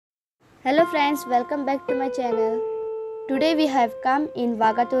Hello friends, welcome back to my channel. Today we have come in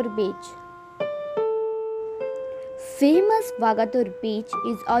Vagator Beach. Famous Vagator Beach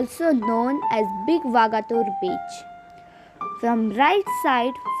is also known as Big Vagator Beach. From right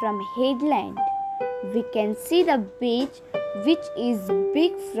side from headland, we can see the beach which is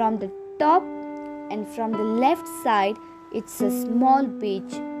big from the top, and from the left side it's a small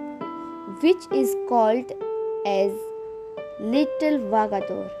beach which is called as Little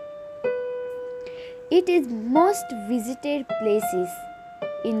Vagator. It is most visited places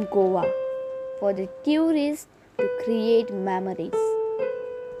in Goa for the tourists to create memories.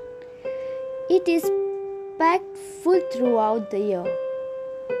 It is packed full throughout the year.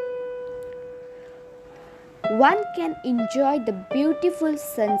 One can enjoy the beautiful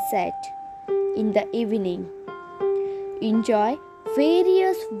sunset in the evening, enjoy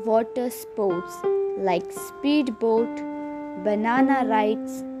various water sports like speedboat, banana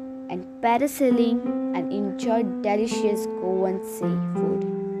rides, and parasailing, and enjoy delicious Goan seafood.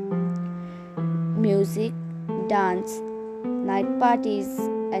 Music, dance, night parties,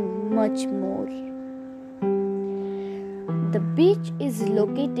 and much more. The beach is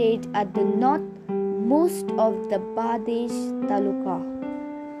located at the northmost of the Badesh Taluka.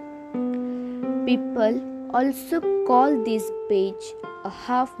 People also call this beach a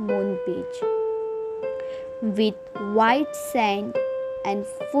half-moon beach with white sand and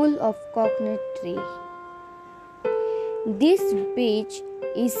full of coconut tree. This beach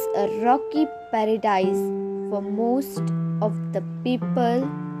is a rocky paradise for most of the people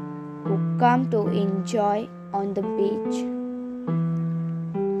who come to enjoy on the beach.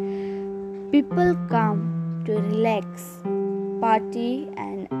 People come to relax, party,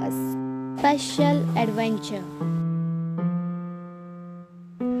 and a special adventure.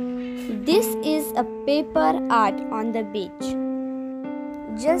 This is a paper art on the beach.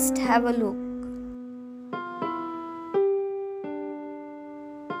 Just have a look.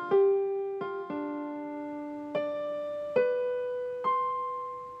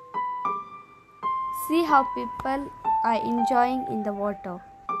 See how people are enjoying in the water.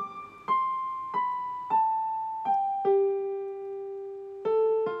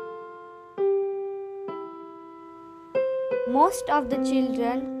 Most of the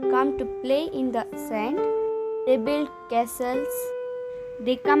children come to play in the sand. They build castles.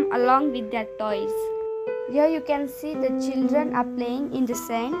 They come along with their toys. Here you can see the children are playing in the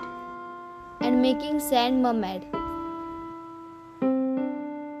sand and making sand mermaid.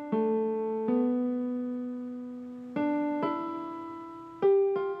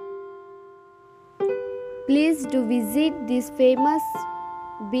 Please do visit this famous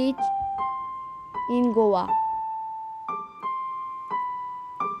beach in Goa.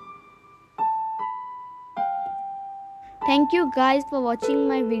 Thank you guys for watching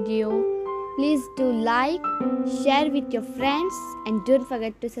my video. Please do like, share with your friends, and don't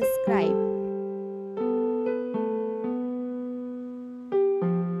forget to subscribe.